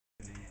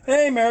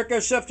Hey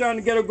America, Chef John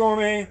the Ghetto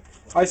Gourmet.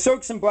 I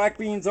soaked some black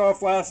beans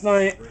off last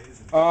night.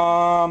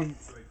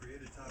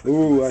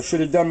 Ooh, I should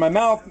have done my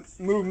mouth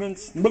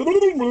movements. Yeah.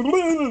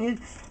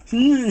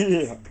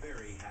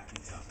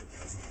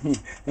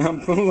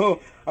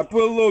 I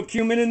put a little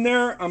cumin in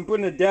there. I'm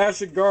putting a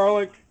dash of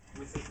garlic,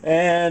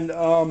 and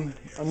I'm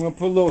gonna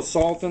put a little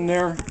salt in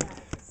there.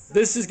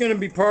 This is gonna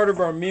be part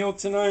of our meal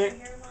tonight.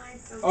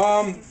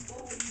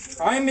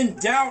 I'm in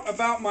doubt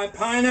about my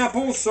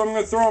pineapples, so I'm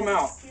gonna throw them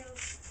out.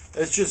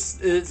 It's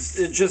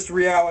just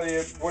reality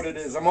of what it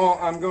is.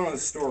 I'm going to the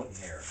store.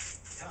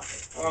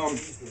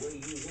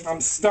 I'm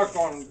stuck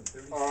on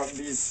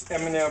these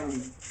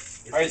M&M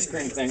ice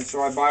cream things,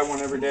 so I buy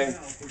one every day.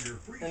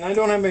 And I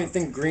don't have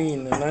anything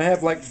green, and I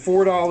have like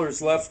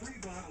 $4 left.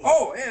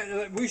 Oh,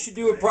 and we should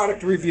do a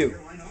product review.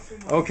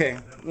 Okay,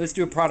 let's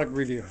do a product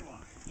review.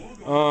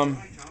 I'm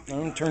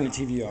gonna turn the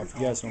TV off.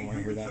 You guys don't want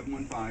to hear that.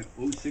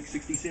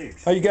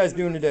 How you guys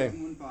doing today?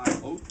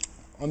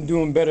 I'm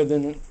doing better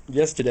than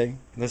yesterday.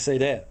 Let's say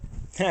that.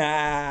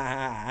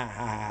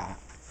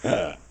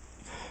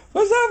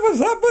 What's up,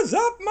 what's up, what's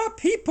up, my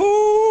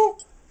people?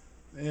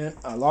 And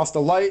I lost a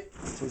light,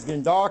 so it's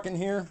getting dark in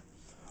here.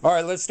 All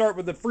right, let's start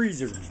with the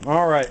freezer.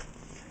 All right.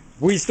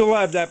 We still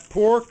have that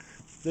pork.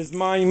 This is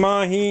mahi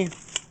mahi.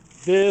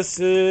 This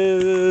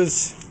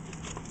is...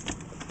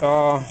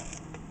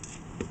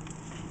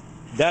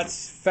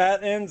 that's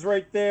fat ends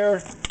right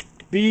there.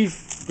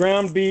 Beef,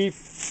 ground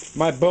beef.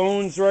 My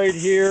bones right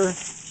here.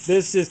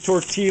 This is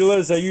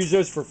tortillas. I use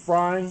those for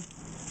frying.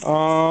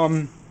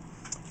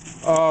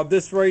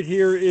 This right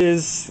here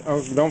is,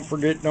 oh, don't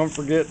forget. I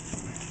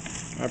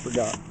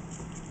forgot.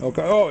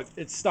 Okay. Oh,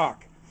 it's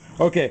stock.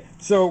 Okay.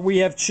 So we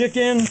have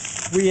chicken.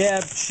 We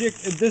have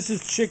this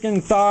is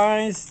chicken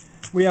thighs.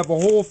 We have a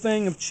whole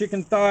thing of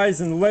chicken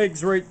thighs and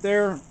legs right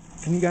there.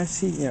 Can you guys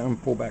see? Yeah, I'm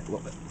gonna pull back a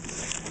little bit.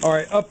 All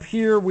right. Up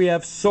here we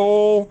have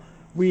sole.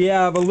 We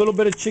have a little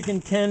bit of chicken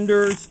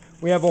tenders.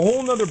 We have a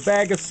whole nother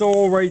bag of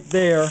sole right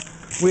there.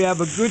 We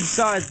have a good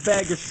sized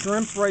bag of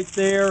shrimp right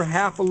there,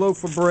 half a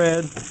loaf of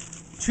bread,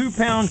 2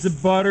 pounds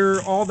of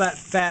butter, all that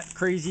fat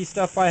crazy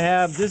stuff I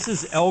have. This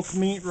is elk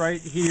meat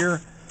right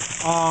here.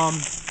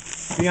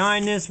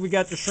 Behind this we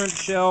got the shrimp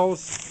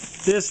shells.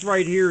 This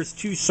right here is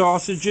 2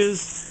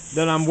 sausages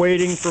that I'm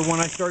waiting for when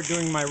I start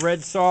doing my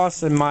red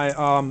sauce and my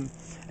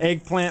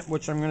eggplant,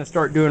 which I'm going to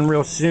start doing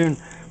real soon.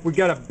 We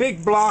got a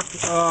big block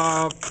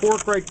of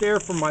pork right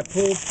there for my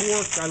pulled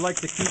pork. I like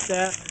to keep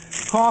that.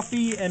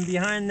 Coffee, and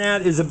behind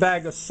that is a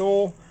bag of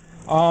sole.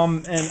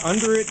 And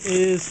under it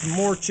is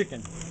more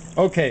chicken.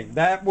 Okay,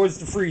 that was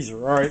the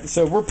freezer. All right,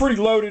 so we're pretty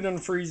loaded in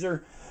the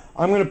freezer.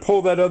 I'm going to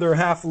pull that other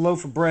half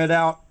loaf of bread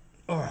out.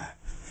 Ugh.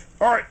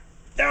 All right,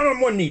 down on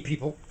one knee,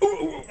 people.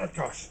 Ooh, oh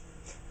gosh.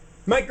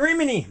 Mike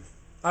Grimini,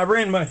 I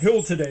ran my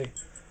hill today.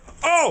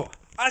 Oh!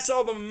 I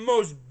saw the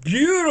most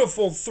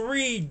beautiful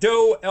 3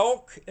 doe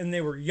elk, and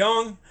they were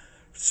young,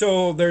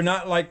 so they're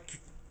not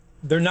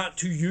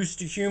too used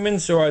to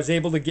humans, so I was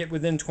able to get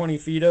within 20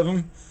 feet of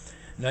them,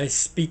 and I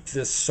speak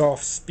this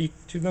soft speak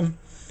to them,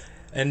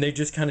 and they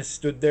just kind of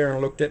stood there and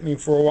looked at me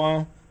for a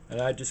while,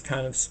 and I just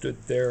kind of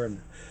stood there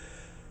and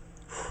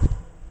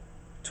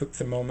took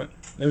the moment.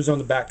 It was on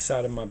the back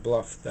side of my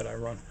bluff that I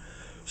run.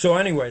 So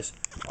anyways,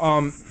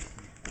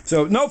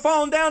 so no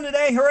falling down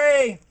today,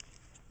 hooray!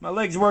 My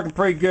legs are working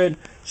pretty good.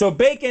 So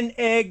bacon,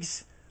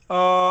 eggs.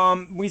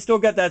 We still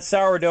got that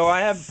sourdough.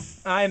 I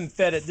haven't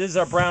fed it. This is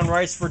our brown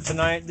rice for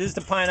tonight. This is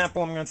the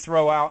pineapple I'm going to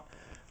throw out.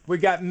 We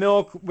got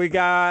milk. We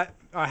got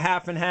a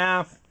half and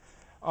half.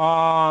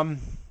 I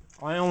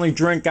only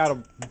drink out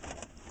of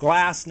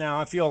glass now.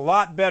 I feel a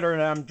lot better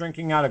that I'm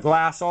drinking out of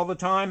glass all the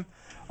time.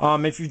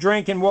 If you're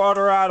drinking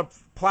water out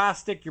of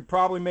plastic, you're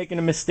probably making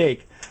a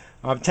mistake.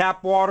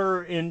 Tap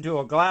water into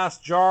a glass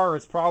jar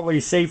is probably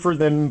safer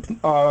than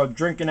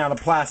drinking out of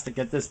plastic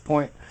at this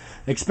point,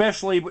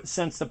 especially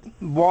since the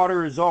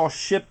water is all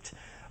shipped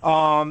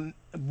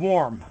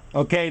warm.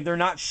 Okay, they're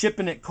not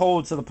shipping it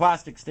cold, so the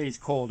plastic stays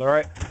cold.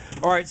 All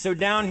right, so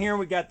down here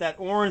we got that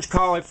orange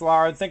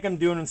cauliflower. I think I'm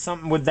doing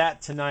something with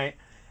that tonight.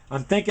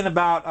 I'm thinking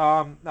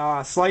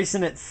about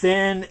slicing it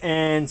thin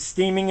and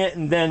steaming it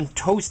and then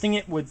toasting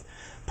it with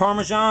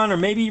Parmesan, or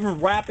maybe even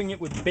wrapping it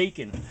with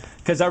bacon,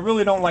 because I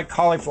really don't like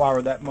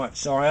cauliflower that much,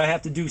 so I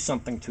have to do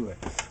something to it.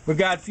 We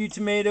got a few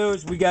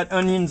tomatoes, we got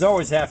onions,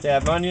 always have to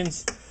have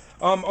onions.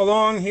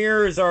 Along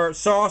here is our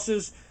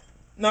sauces.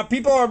 Now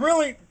people, I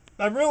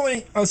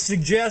really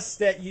suggest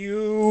that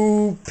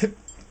you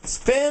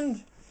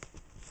spend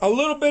a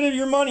little bit of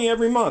your money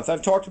every month.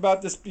 I've talked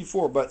about this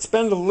before, but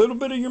spend a little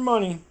bit of your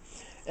money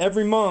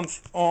every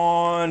month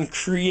on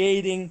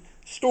creating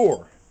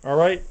store, all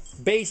right,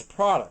 base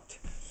product.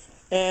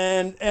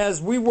 And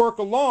as we work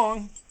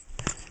along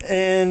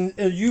and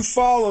you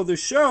follow the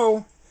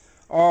show,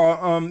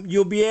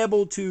 you'll be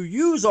able to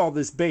use all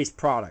this base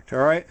product, all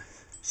right?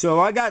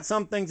 So I got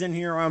some things in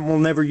here I will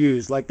never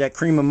use, like that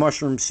cream of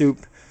mushroom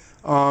soup.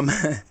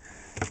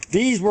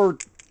 These were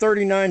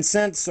 39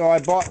 cents, so I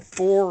bought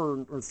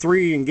 4 or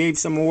 3 and gave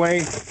some away.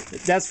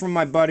 That's from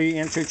my buddy,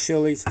 Antique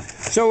Chilies.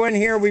 So in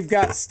here we've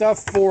got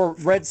stuff for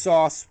red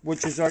sauce,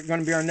 which is going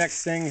to be our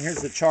next thing.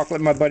 Here's the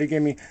chocolate my buddy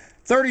gave me.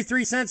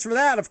 33 cents for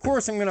that. Of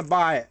course I'm going to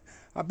buy it.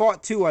 I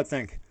bought 2, I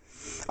think.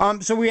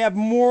 So we have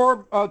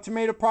more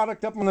tomato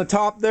product up on the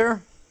top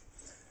there.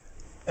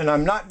 And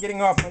I'm not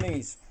getting off my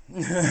knees.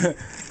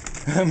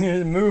 I'm going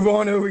to move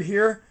on over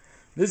here.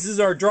 This is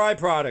our dry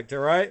product, all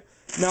right?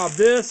 Now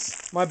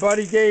this, my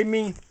buddy gave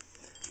me.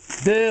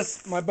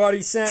 This, my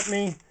buddy sent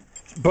me.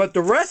 But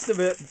the rest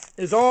of it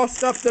is all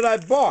stuff that I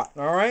bought,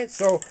 all right?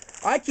 So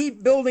I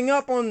keep building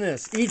up on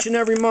this each and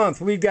every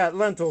month. We've got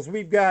lentils.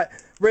 We've got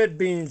red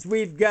beans.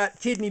 We've got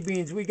kidney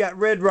beans. We got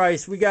red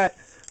rice. We got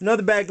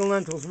another bag of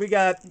lentils. We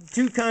got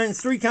 3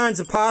 kinds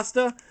of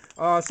pasta.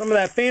 Some of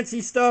that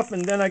fancy stuff,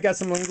 and then I got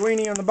some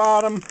linguine on the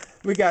bottom.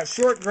 We got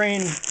short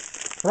grain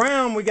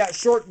brown. We got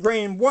short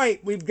grain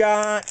white. We've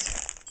got,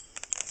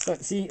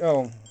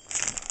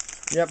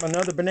 yep,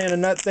 another banana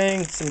nut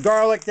thing. Some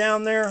garlic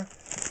down there.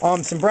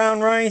 Some brown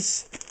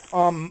rice.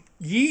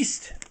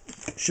 Yeast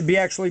should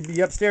actually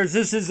be upstairs.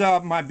 This is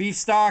my beef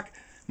stock,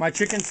 my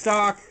chicken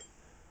stock.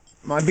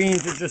 My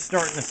beans are just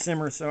starting to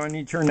simmer, so I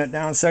need to turn that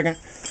down a second.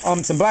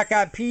 Some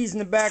black-eyed peas in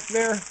the back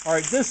there. All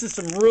right, this is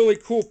some really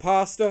cool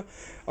pasta.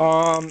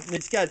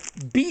 It's got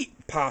beet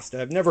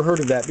pasta. I've never heard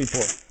of that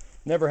before.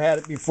 Never had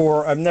it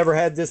before. I've never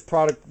had this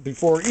product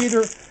before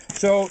either.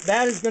 So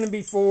that is going to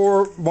be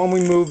for when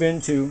we move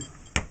into.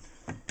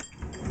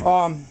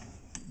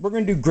 We're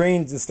going to do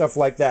grains and stuff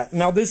like that.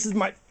 Now this is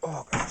my.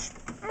 Oh gosh.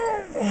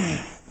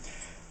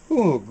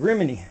 Ooh,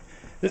 griminy.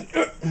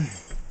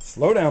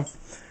 Slow down.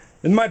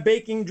 In my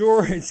baking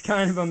drawer, it's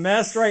kind of a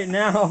mess right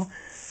now.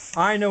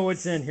 I know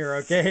what's in here,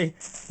 okay?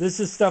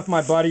 This is stuff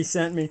my buddy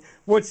sent me.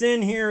 What's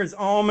in here is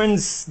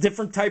almonds,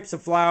 different types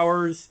of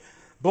flours,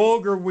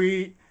 bulgur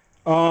wheat,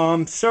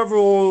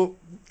 several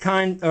 2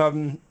 kinds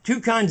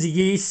of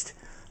yeast,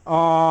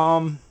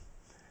 and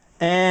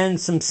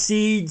some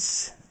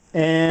seeds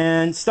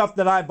and stuff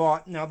that I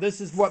bought. Now,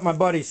 this is what my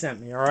buddy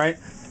sent me, all right?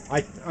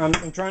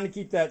 I'm trying to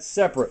keep that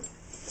separate.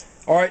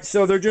 All right,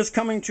 so they're just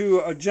coming to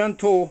a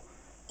gentle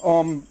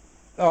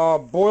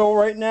boil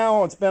right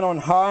now. It's been on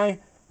high.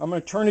 I'm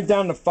going to turn it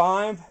down to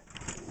 5.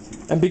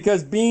 And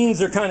because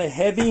beans are kind of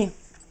heavy,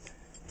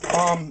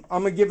 I'm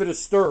going to give it a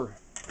stir.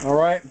 All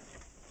right?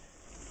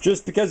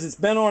 Just because it's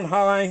been on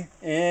high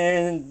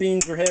and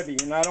beans are heavy.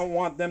 And I don't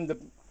want them to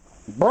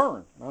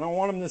burn. I don't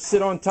want them to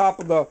sit on top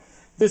of the...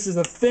 This is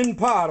a thin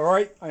pot, all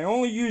right? I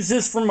only use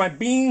this for my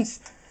beans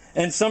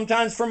and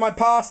sometimes for my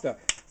pasta.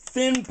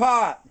 Thin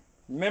pot.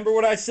 Remember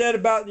what I said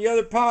about the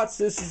other pots?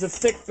 This is a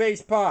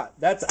thick-faced pot.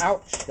 That's,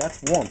 ouch,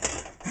 that's warm.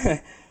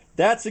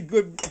 That's a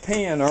good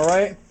pan, all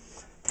right?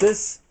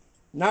 This,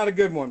 not a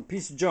good one.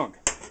 Piece of junk.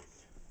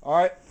 All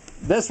right,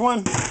 this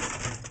one,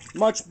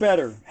 much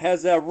better.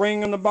 Has that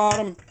ring on the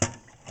bottom.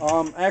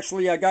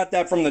 Actually, I got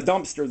that from the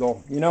dumpster,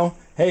 though, you know?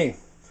 Hey,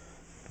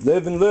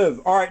 live and live.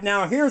 All right,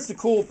 now, here's the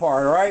cool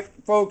part, all right,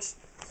 folks?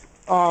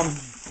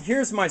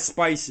 Here's my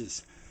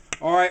spices.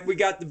 All right, we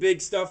got the big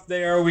stuff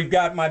there. We've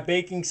got my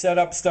baking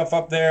setup stuff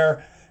up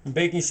there.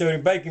 Baking soda,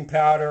 baking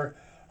powder,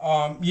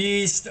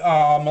 yeast,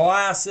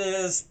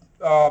 molasses,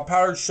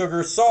 powdered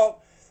sugar,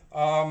 salt,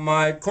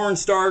 my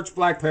cornstarch,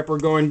 black pepper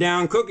going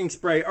down, cooking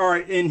spray. All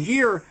right, in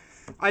here,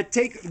 I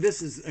take,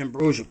 this is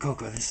ambrosia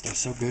cocoa. This stuff's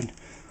so good.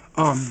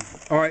 All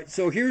right,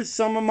 so here's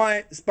some of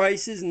my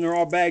spices, and they're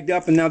all bagged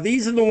up. And now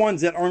these are the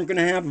ones that aren't going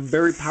to have a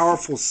very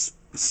powerful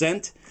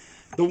scent.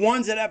 The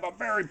ones that have a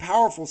very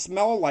powerful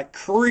smell, like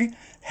curry,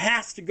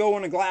 has to go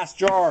in a glass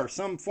jar,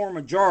 some form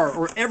of jar,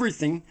 or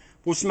everything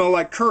will smell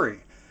like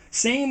curry.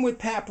 Same with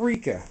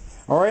paprika.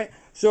 All right,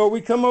 so we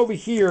come over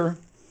here,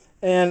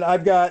 and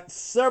I've got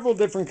several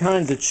different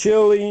kinds of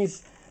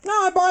chilies.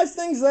 Now I buy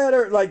things that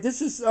are like, this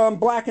is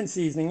blackened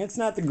seasoning. It's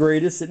not the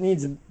greatest. It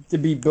needs to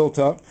be built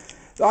up.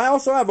 So I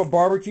also have a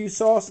barbecue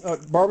sauce,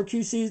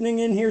 barbecue seasoning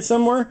in here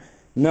somewhere.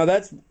 Now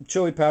that's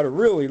chili powder.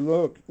 Really,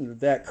 look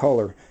at that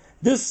color.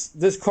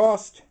 This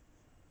cost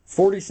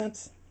 40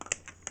 cents.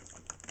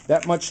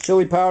 That much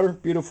chili powder,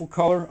 beautiful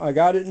color. I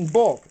got it in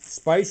bulk.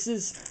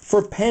 Spices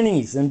for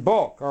pennies in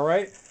bulk, all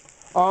right?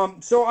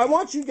 So I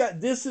want you guys,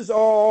 this is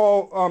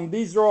all,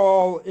 these are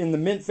all in the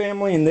mint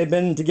family, and they've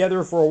been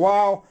together for a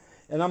while,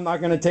 and I'm not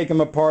going to take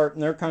them apart,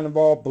 and they're kind of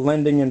all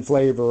blending in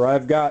flavor.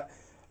 I've got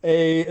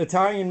a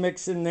Italian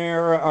mix in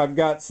there. I've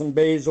got some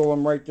basil,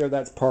 and right there,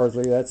 that's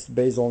parsley. That's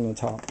basil on the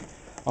top.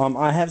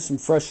 I have some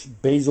fresh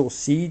basil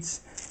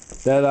seeds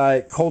that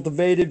I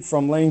cultivated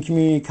from Lane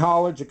Community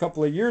College a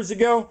couple of years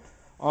ago.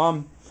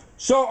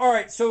 So all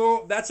right,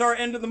 so that's our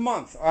end of the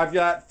month. I've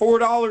got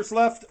 $4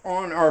 left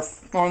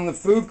on the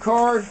food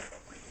card,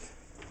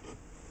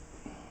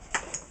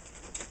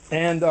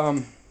 and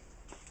oh,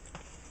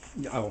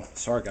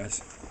 sorry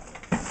guys.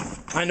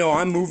 I know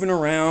I'm moving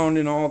around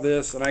and all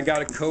this, and I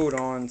got a coat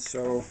on,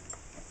 so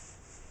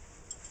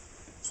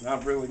it's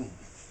not really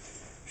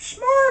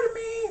smart of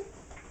me.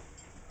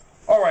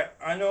 All right,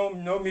 I know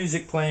no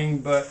music playing,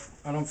 but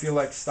I don't feel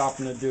like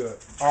stopping to do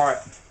it. All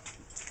right.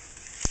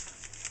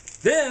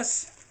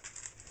 This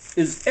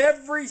is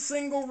every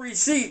single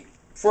receipt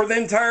for the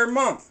entire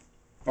month.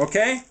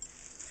 Okay?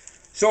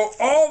 So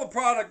all the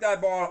product I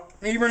bought,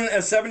 even a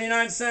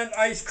 79-cent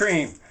ice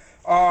cream.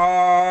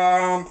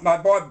 I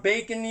bought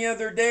bacon the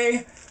other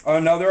day,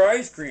 another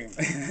ice cream.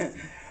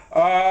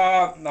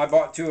 I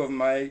bought two of them.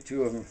 I ate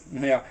two of them.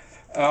 Yeah.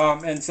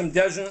 And some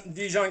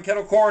Dijon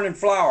kettle corn and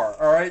flour.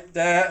 All right.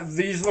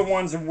 These are the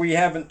ones that we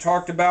haven't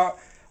talked about.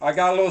 I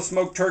got a little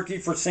smoked turkey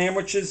for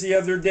sandwiches the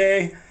other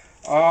day.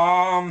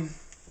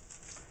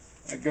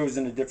 It goes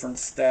in a different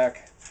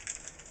stack.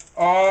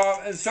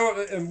 And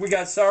so we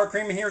got sour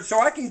cream in here. So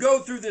I can go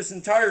through this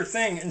entire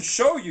thing and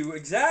show you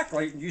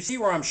exactly. You see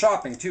where I'm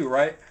shopping too,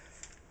 right?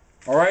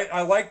 All right.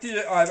 I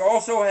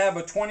also have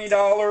a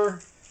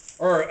 $20,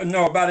 or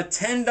no, about a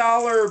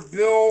 $10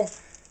 bill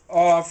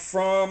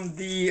from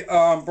the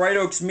Bright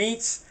Oaks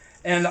Meats.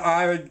 And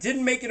I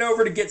didn't make it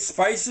over to get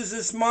spices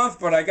this month,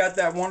 but I got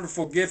that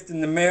wonderful gift in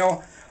the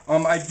mail.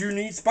 I do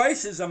need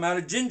spices. I'm out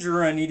of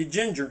ginger. I need a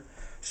ginger.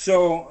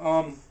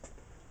 So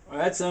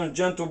that's on a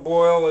gentle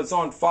boil. It's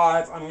on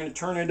 5. I'm going to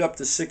turn it up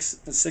to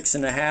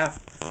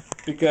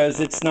 6.5 because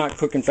it's not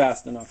cooking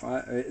fast enough.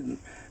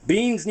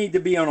 Beans need to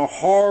be on a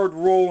hard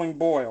rolling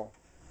boil.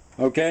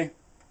 Okay?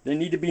 They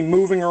need to be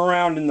moving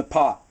around in the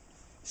pot.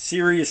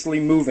 Seriously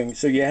moving.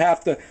 So you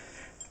have to,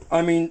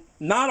 I mean,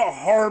 not a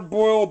hard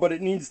boil, but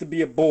it needs to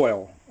be a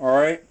boil.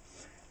 Alright?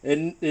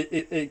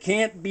 It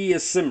can't be a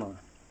simmer.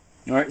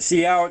 Alright?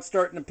 See how it's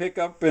starting to pick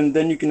up, and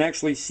then you can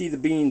actually see the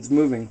beans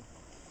moving.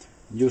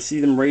 You'll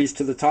see them raised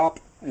to the top,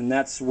 and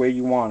that's the way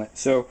you want it.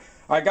 So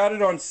I got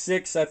it on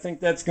 6. I think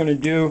that's going to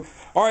do.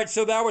 All right,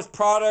 so that was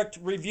product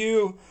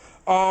review.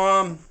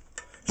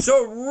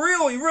 So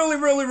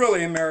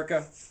really,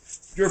 America,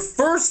 your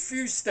first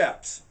few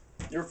steps,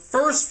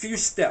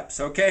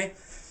 okay,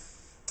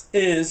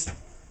 is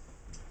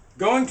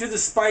going to the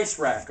spice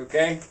rack,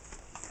 okay,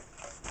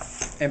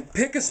 and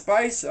pick a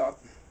spice up.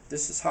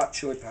 This is hot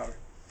chili powder.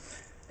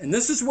 And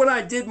this is what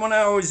I did when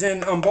I was in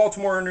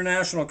Baltimore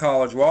International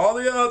College. While all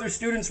the other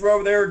students were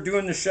over there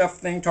doing the chef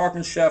thing,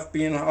 talking chef,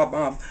 being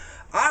hob-hob,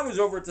 I was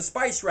over at the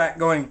spice rack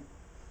going,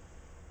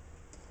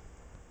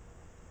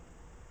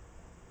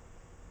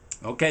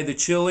 okay, the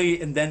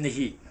chili and then the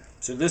heat.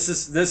 So this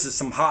is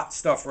some hot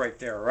stuff right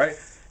there, right?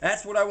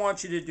 That's what I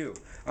want you to do.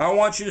 I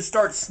want you to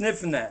start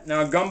sniffing that.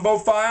 Now, gumbo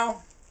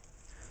file,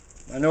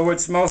 I know what it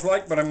smells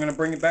like, but I'm going to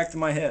bring it back to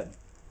my head.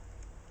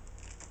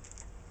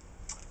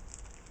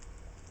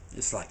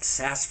 It's like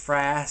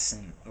sassafras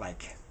and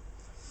like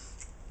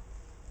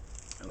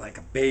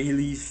a bay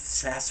leaf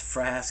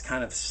sassafras,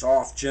 kind of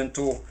soft,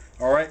 gentle.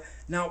 All right.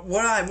 Now,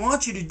 what I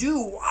want you to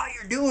do while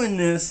you're doing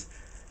this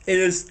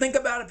is think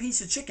about a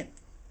piece of chicken.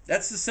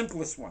 That's the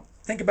simplest one.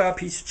 Think about a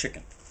piece of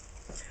chicken.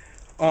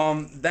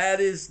 That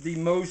is the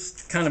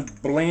most kind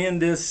of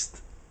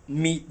blandest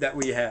meat that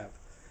we have.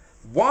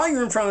 While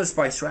you're in front of the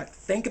spice rack,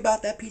 think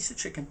about that piece of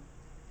chicken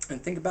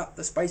and think about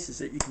the spices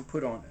that you can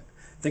put on it.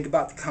 Think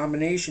about the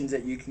combinations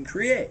that you can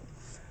create.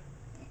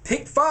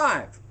 Pick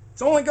 5.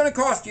 It's only going to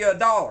cost you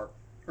 $1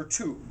 or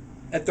 $2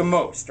 at the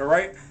most, all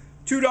right?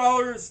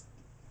 $2,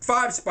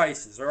 5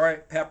 spices, all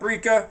right?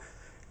 Paprika,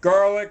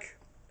 garlic,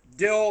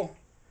 dill,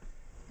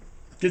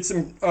 get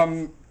some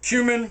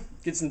cumin,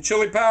 get some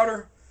chili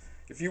powder.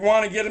 If you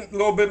want to get a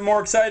little bit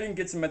more exciting,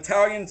 get some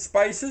Italian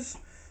spices.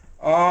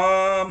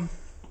 Have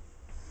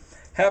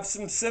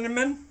some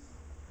cinnamon.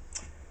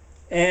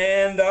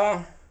 And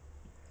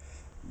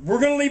we're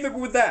going to leave it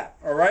with that,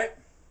 all right?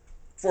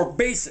 For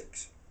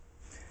basics.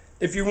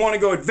 If you want to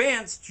go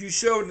advanced, you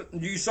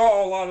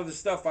saw a lot of the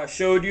stuff I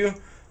showed you,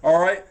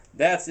 all right?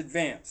 That's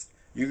advanced.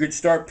 You could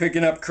start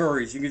picking up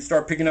curries. You could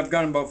start picking up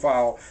gumbo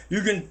file. You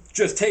can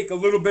just take a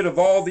little bit of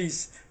all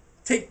these.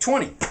 Take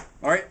 20,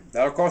 all right?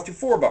 That'll cost you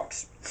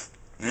 $4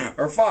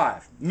 or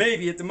 5,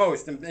 maybe at the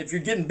most. And if you're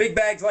getting big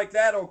bags like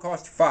that, it'll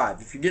cost you 5.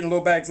 If you're getting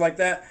little bags like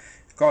that,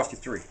 it'll cost you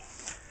 3.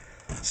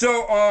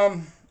 So,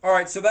 all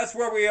right, so that's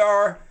where we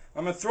are.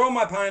 I'm going to throw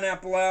my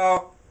pineapple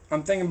out.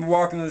 I'm thinking of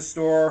walking to the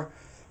store.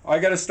 I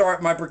got to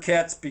start my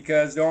briquettes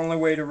because the only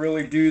way to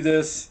really do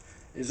this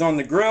is on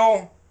the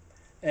grill.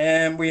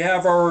 And we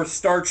have our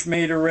starch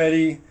made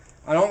already.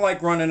 I don't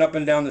like running up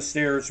and down the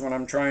stairs when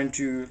I'm trying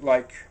to,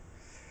 like,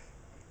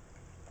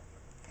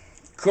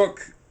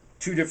 cook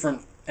 2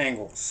 different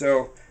angles.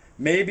 So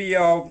maybe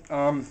I'll,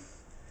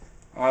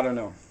 I don't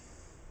know.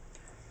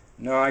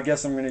 No, I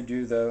guess I'm going to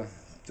do the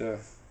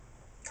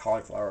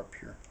cauliflower up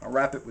here. I'll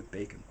wrap it with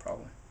bacon,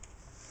 probably.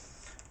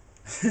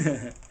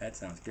 That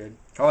sounds good.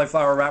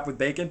 Cauliflower wrapped with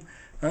bacon.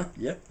 Huh?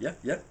 Yep.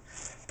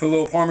 Put a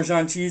little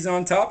Parmesan cheese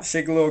on top.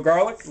 Shake a little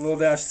garlic. A little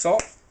dash of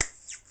salt.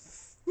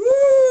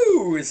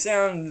 Woo! It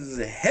sounds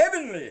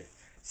heavenly.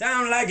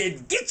 Sound like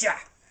it get ya.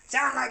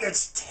 Sound like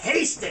it's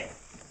tasty.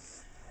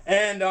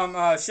 And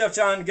Chef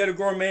John the Ghetto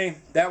Gourmet.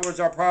 That was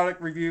our product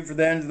review for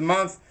the end of the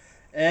month.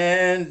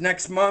 And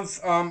next month,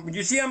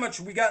 you see how much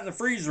we got in the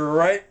freezer,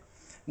 right?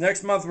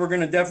 Next month we're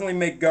going to definitely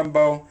make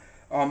gumbo.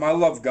 I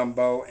love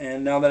gumbo,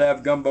 and now that I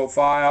have gumbo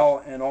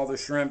file and all the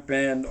shrimp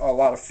and a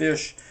lot of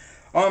fish,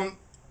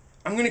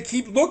 I'm going to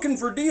keep looking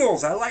for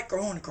deals. I like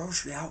going to the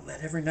grocery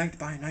outlet every night to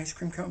buy an ice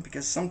cream cone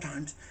because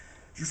sometimes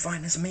you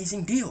find this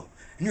amazing deal.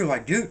 And you're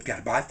like, dude, got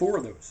to buy 4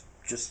 of those.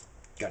 Just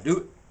got to do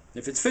it.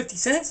 If it's 50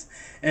 cents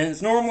and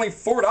it's normally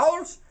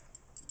 $4,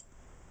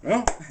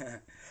 well,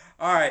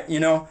 all right, you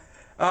know.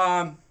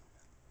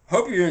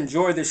 Hope you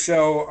enjoy the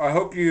show. I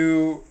hope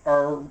you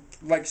are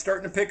like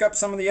starting to pick up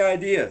some of the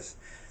ideas.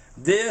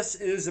 This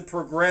is a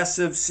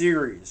progressive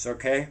series,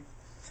 okay?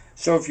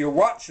 So if you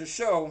watch the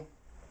show,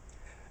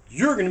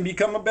 you're going to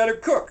become a better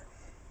cook.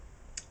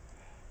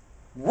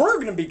 We're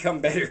going to become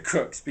better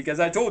cooks because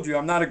I told you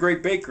I'm not a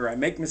great baker. I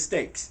make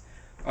mistakes.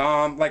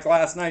 Like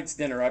last night's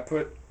dinner, I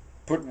put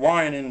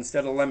wine in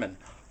instead of lemon.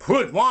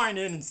 Put wine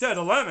in instead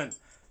of lemon.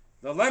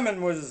 The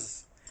lemon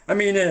was, I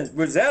mean, it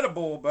was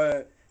edible,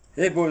 but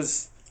it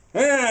was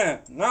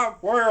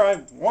not where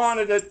I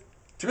wanted it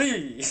to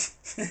be.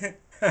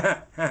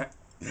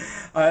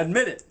 I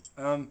admit it.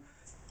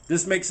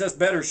 This makes us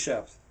better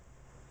chefs.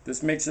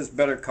 This makes us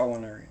better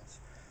culinarians.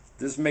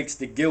 This makes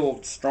the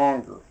guild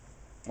stronger.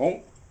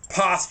 Well,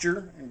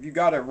 posture. If you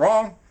got it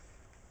wrong,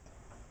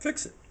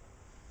 fix it.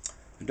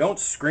 And don't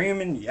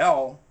scream and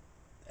yell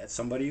at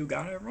somebody who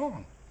got it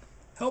wrong.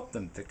 Help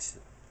them fix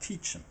it.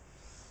 Teach them.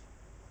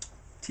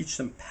 Teach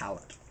them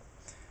palate.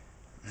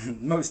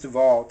 Most of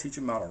all, teach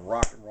them how to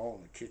rock and roll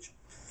in the kitchen.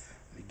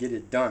 To get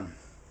it done.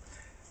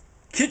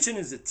 Kitchen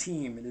is a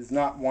team. It is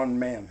not one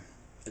man.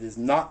 It is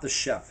not the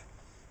chef.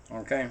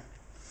 Okay?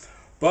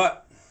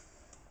 But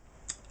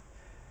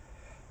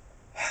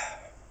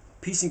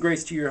peace and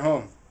grace to your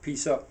home.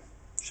 Peace up.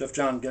 Chef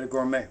John, Ghetto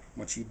Gourmet.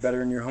 Want you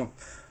better in your home.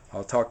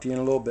 I'll talk to you in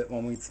a little bit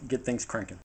when we get things cranking.